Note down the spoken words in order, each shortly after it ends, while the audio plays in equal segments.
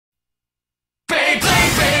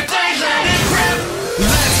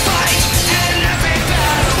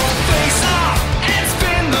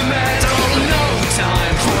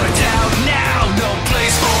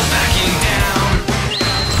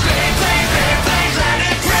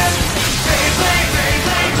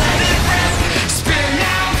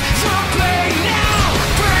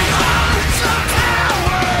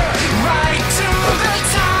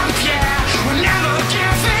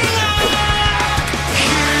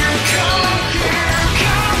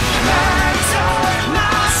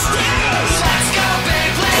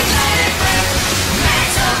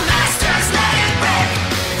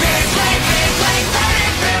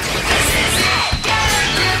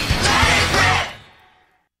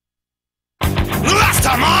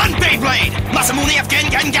Beyblade. Masamune of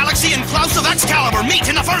Gengan Galaxy and Klaus of Excalibur meet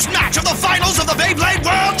in the first match of the finals of the Beyblade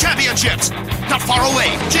World Championships. Not far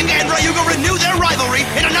away, Jinga and Ryuga renew their rivalry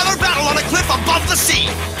in another battle on a cliff above the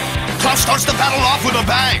sea. Klaus starts the battle off with a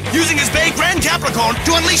bang, using his Bay Grand Capricorn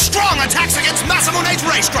to unleash strong attacks against Masamune's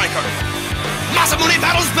Ray Striker. Masamune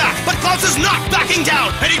battles back, but Klaus is not backing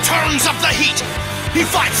down, and he turns up the heat. He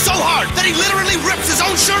fights so hard that he literally rips his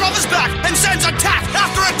own shirt off his back and sends attack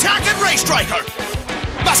after attack at Ray Striker.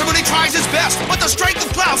 Masamune tries his best, but the strength of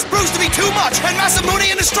Klaus proves to be too much, and Masamune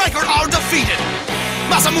and his Striker are defeated.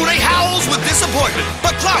 Masamune howls with disappointment,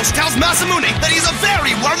 but Klaus tells Masamune that he's a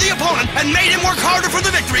very worthy opponent and made him work harder for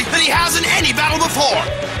the victory than he has in any battle before.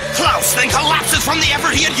 Klaus then collapses from the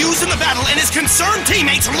effort he had used in the battle, and his concerned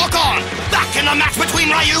teammates look on. Back in the match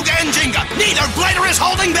between Ryuga and Jinga, neither Blader is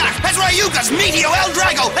holding back as Ryuga's Meteo El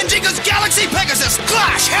Drago and Jinga's Galaxy Pegasus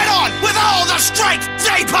clash head-on with all the strength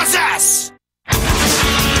they possess!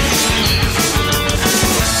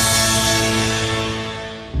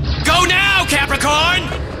 Go now, Capricorn!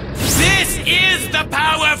 This is the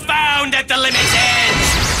power found at the limit's edge!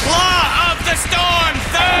 Law of the Storm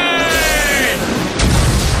Third!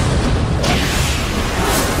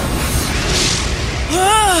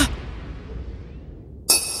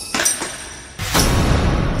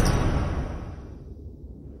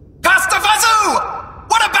 Pastafazoo!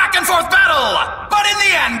 What a back-and-forth battle! But in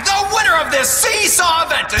the end, the winner of this seesaw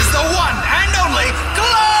event is the one and only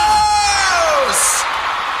Klaus!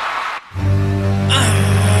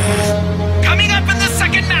 Coming up in the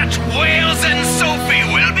second match, Wales and Sophie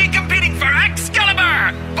will be competing for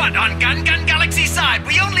Excalibur! But on Gun Galaxy side,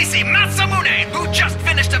 we only see Masamune, who just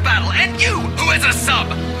finished a battle, and you, who is a sub.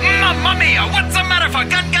 Mamma mia, what's the matter for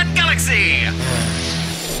Gun Galaxy?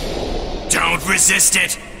 Don't resist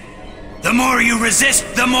it! The more you resist,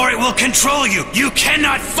 the more it will control you! You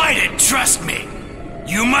cannot fight it, trust me!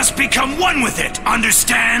 You must become one with it,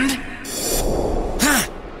 understand?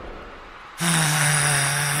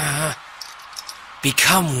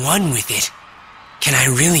 Become one with it? Can I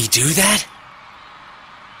really do that?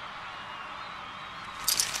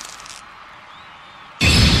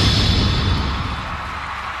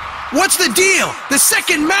 What's the deal? The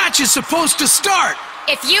second match is supposed to start!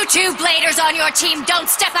 If you two Bladers on your team don't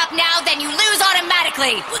step up now, then you lose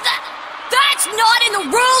automatically! That's not in the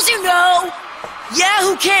rules, you know! Yeah,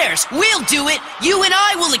 who cares? We'll do it! You and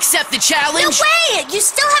I will accept the challenge! No way! You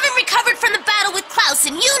still haven't recovered from the battle with Klaus,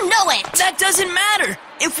 and you know it! That doesn't matter!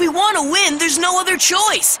 If we want to win, there's no other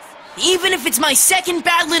choice! Even if it's my second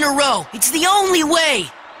battle in a row, it's the only way!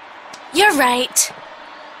 You're right.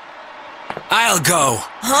 I'll go.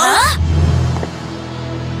 Huh?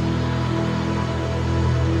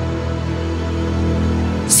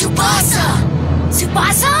 Tsubasa!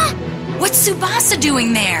 Tsubasa? What's Tsubasa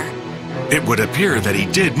doing there? It would appear that he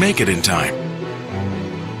did make it in time.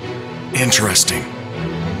 Interesting.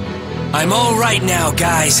 I'm all right now,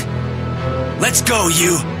 guys. Let's go,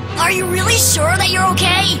 you. Are you really sure that you're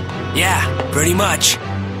okay? Yeah, pretty much.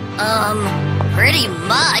 Pretty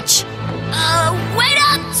much? Wait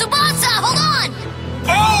up! Tsubasa, hold on!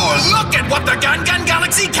 Oh, look at what the Gun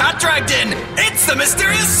Galaxy cat dragged in! It's the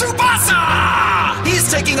mysterious Tsubasa! He's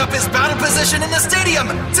taking up his battle position in the stadium,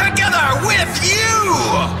 together with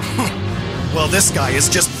you! Well, this guy is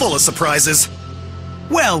just full of surprises.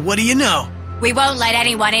 Well, what do you know? We won't let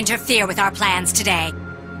anyone interfere with our plans today.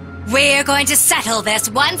 We're going to settle this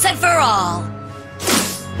once and for all.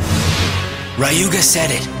 Ryuga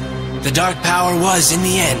said it. The dark power was, in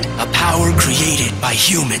the end, a power created by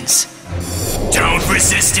humans. Don't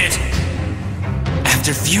resist it!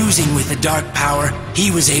 After fusing with the dark power, he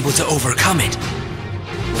was able to overcome it.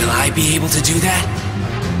 Will I be able to do that?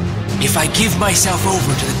 If I give myself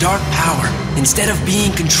over to the dark power instead of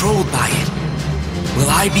being controlled by it, will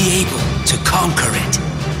I be able to conquer it?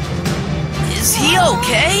 Is he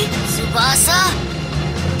okay? Tsubasa?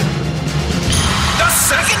 The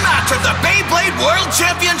second match of the Beyblade World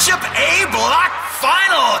Championship A Block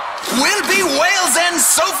Final will be Wales and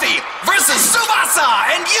Sophie versus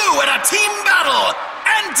Tsubasa and you in a team battle.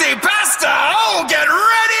 Antipasta! Oh, get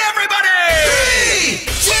ready, everybody! 3,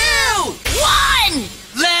 2, 1!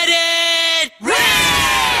 Let it rip!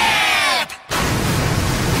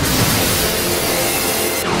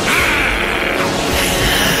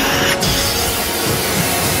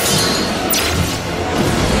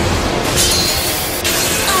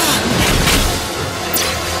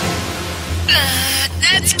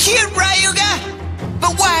 That's cute, Ryuga!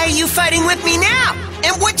 But why are you fighting with me now?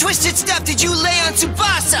 And what twisted stuff did you lay on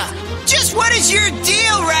Tsubasa? Just what is your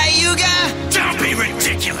deal, Ryuga? Don't be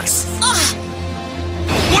ridiculous!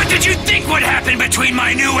 What did you think would happen between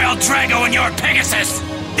my new El Drago and your Pegasus?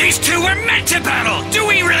 These two were meant to battle! Do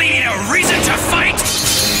we really need a reason to fight?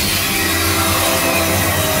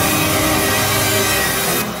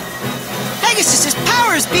 Pegasus's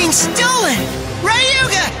power is being stolen!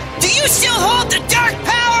 Ryuga, do you still hold the dark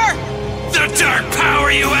power? The dark power,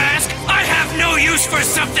 you ask? I have no use for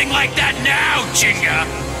something like that now, Jinga!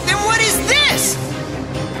 Then what is this?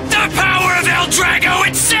 The power of El Drago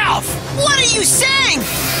itself! What are you saying?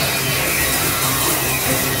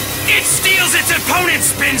 It steals its opponent's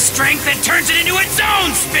spin strength and turns it into its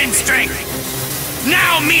own spin strength!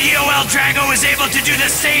 Now Meteo El Drago is able to do the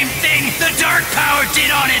same thing the dark power did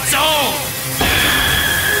on its own!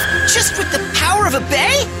 Just with the power of a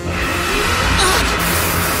bay?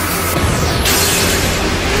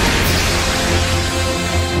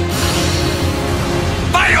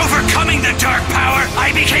 By overcoming the dark power,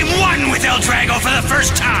 I became one with El Drago for the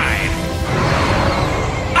first time!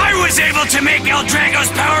 I was able to make El Drago's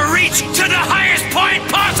power reach to the highest point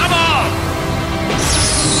possible!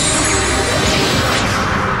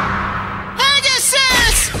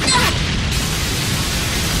 Pegasus!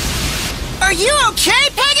 Are you okay,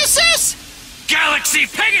 Pegasus? Galaxy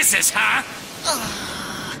Pegasus, huh?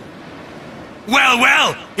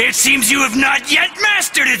 Well, it seems you have not yet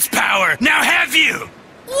mastered its power, now have you?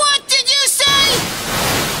 What did you say?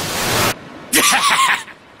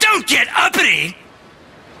 Don't get uppity!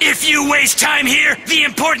 If you waste time here, the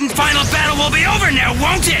important final battle will be over now,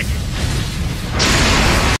 won't it?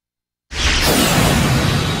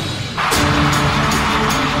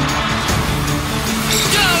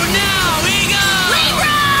 Go now, Eagle!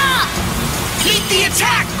 Libra! Meet the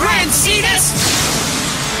attack, Grand Cetus!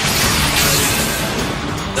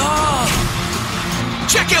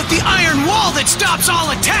 Check out the iron wall that stops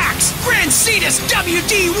all attacks! Grand Cetus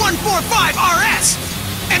WD-145RS!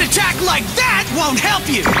 An attack like that won't help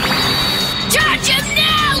you! Charge him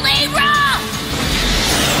now, Libra!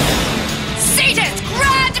 Cetus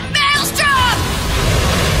Grand Maelstrom!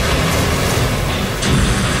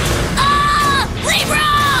 Ah!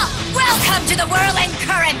 Libra! Welcome to the whirling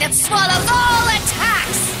current that swallows all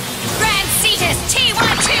attacks! Grand Cetus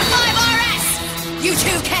T125RS! You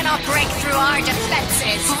two cannot break through our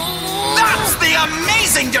defenses! That's the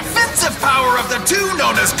amazing defensive power of the two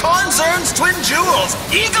known as Concern's twin jewels!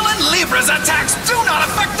 Eagle and Libra's attacks do not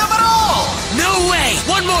affect them at all! No way!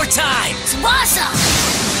 One more time! Tsubasa!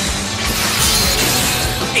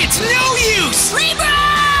 It's no use!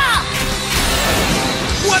 Libra!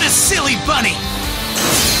 What a silly bunny!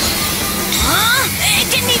 Huh?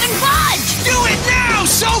 It didn't even budge! Do it now,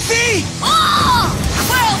 Sophie! Oh!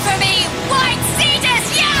 Whirl for me, White Cetus,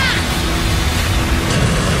 yeah!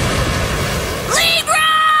 Libra!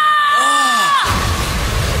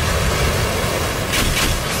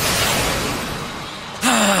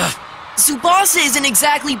 Tsubasa isn't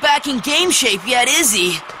exactly back in game shape yet, is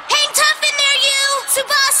he? Hang tough in there, you!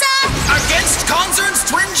 Tsubasa! Against Concern's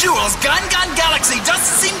twin jewels, Gun Galaxy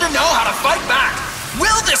doesn't seem to know how to fight back!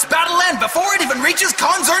 Will this battle end before it even reaches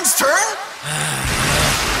Concern's turn?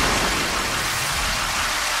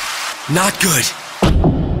 Not good.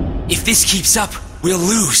 If this keeps up, we'll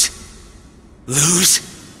lose. Lose?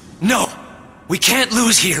 No, we can't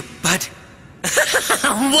lose here, but...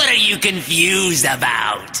 What are you confused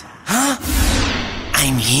about? Huh?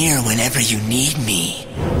 I'm here whenever you need me.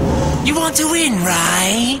 You want to win,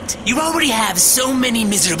 right? You already have so many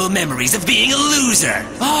miserable memories of being a loser.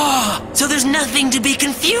 Oh, so there's nothing to be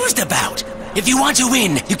confused about. If you want to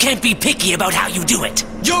win, you can't be picky about how you do it.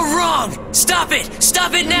 You're wrong! Stop it!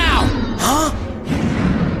 Stop it now! Huh?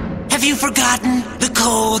 Have you forgotten the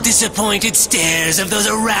cold, disappointed stares of those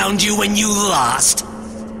around you when you lost?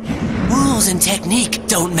 Rules and technique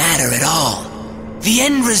don't matter at all. The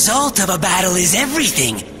end result of a battle is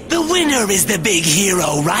everything. The winner is the big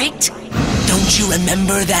hero, right? Don't you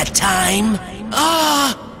remember that time?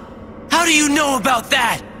 How do you know about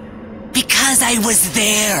that? Because I was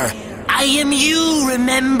there. I am you,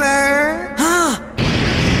 remember? Huh?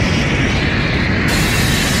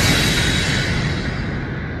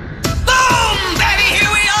 Boom, baby!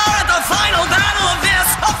 Here we are at the final battle of this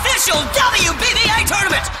official WBBA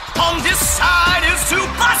tournament! On this side is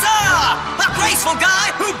Tsubasa! A graceful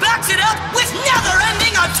guy who backs it up with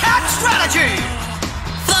never-ending attack strategy!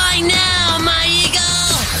 Fine now, my eagle!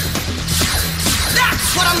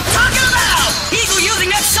 That's what I'm talking about! Eagle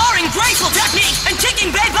using that soaring graceful technique and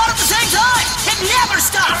kicking Beyblade at the same time! It never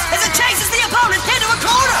stops as it chases the opponent into a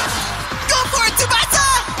corner! Go for it, Tsubasa!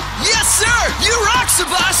 Yes, sir! You rock,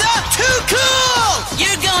 Tsubasa! Too cool!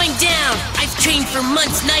 You're going down! I've trained for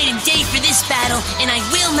months, night and day for this battle, and I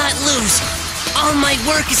will not lose. All my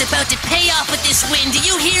work is about to pay off with this win, do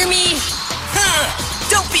you hear me? Huh!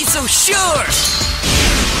 Don't be so sure!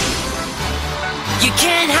 You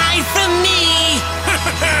can't hide from me!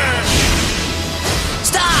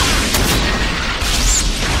 Stop!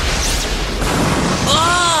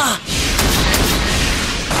 Oh!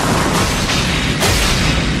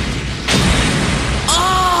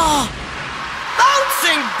 Oh!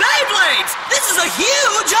 Bouncing Beyblades! This is a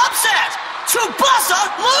huge upset! Tsubasa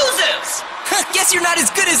loses! Guess you're not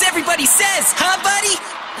as good as everybody says, huh, buddy?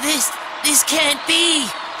 This can't be.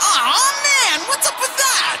 Aw, man, what's up with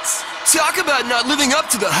that? Talk about not living up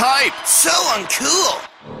to the hype. So uncool.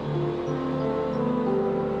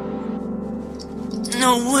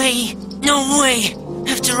 No way. No way.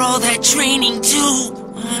 After all that training, too.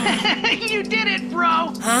 You did it,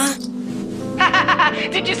 bro! Huh?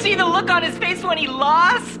 Did you see the look on his face when he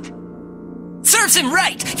lost? Serves him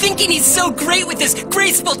right, thinking he's so great with this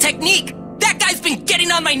graceful technique. That guy's been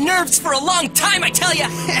getting on my nerves for a long time, I tell ya.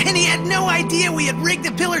 And he had no idea we had rigged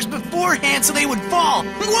the pillars beforehand so they would fall.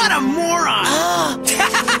 What a moron!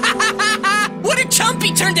 What a chump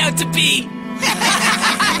he turned out to be!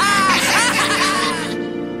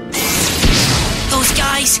 Those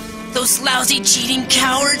guys, those lousy cheating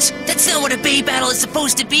cowards, that's not what a Bay battle is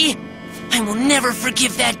supposed to be. I will never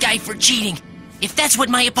forgive that guy for cheating. If that's what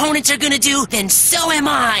my opponents are gonna do, then so am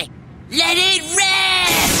I. Let it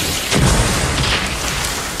rip!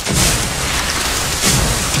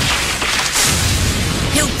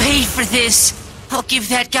 He'll pay for this. I'll give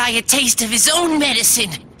that guy a taste of his own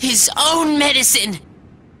medicine. His own medicine.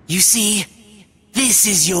 You see, this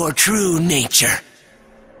is your true nature.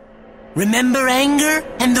 Remember anger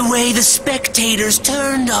and the way the spectators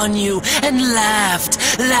turned on you and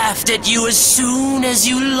laughed at you as soon as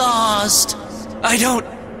you lost. I don't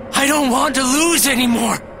want to lose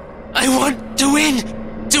anymore. I want to win.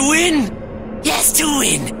 Yes, to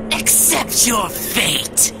win. Accept your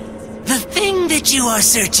fate. The thing that you are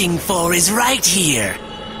searching for is right here.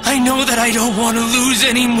 I know that I don't want to lose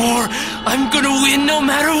anymore. I'm gonna win no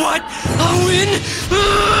matter what. I'll win.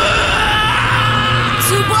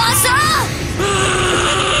 Tsubasa!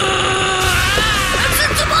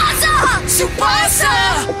 Tsubasa! Tsubasa!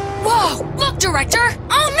 Whoa! Look, Director!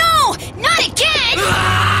 Oh no! Not again!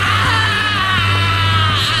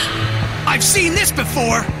 I've seen this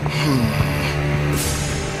before.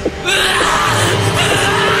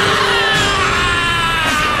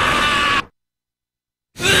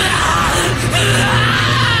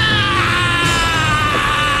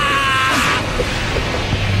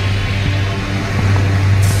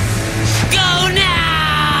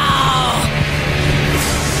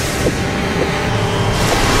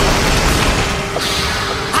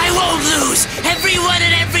 Everyone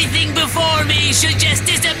and everything before me should just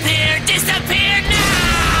disappear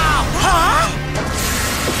now! Huh?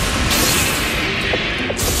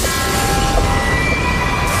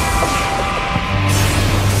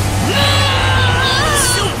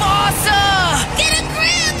 Tsubasa! Get a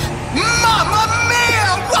grip! Mamma mia!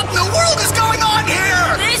 What in the world is going on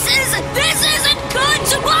here? This isn't good,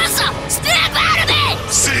 Tsubasa! Snap out of it!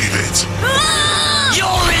 Save it! Ah!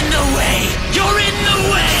 You're in the way! You're in the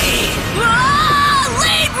way!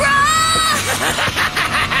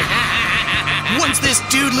 Once this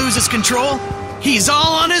dude loses control, he's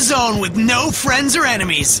all on his own with no friends or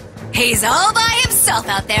enemies. He's all by himself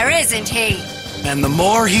out there, isn't he? And the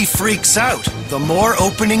more he freaks out, the more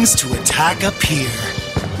openings to attack appear.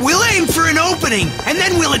 We'll aim for an opening, and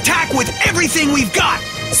then we'll attack with everything we've got.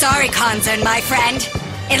 Sorry, Konzern, my friend.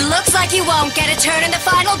 It looks like you won't get a turn in the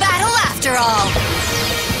final battle after all.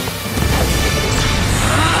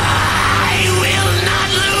 I will not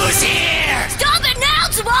lose here! Stop it now,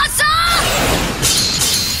 Tsubasa!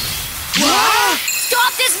 What?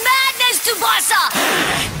 Stop this madness, Tsubasa!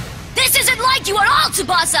 This isn't like you at all,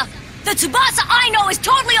 Tsubasa! The Tsubasa I know is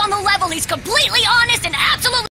totally on the level. He's completely honest and absolutely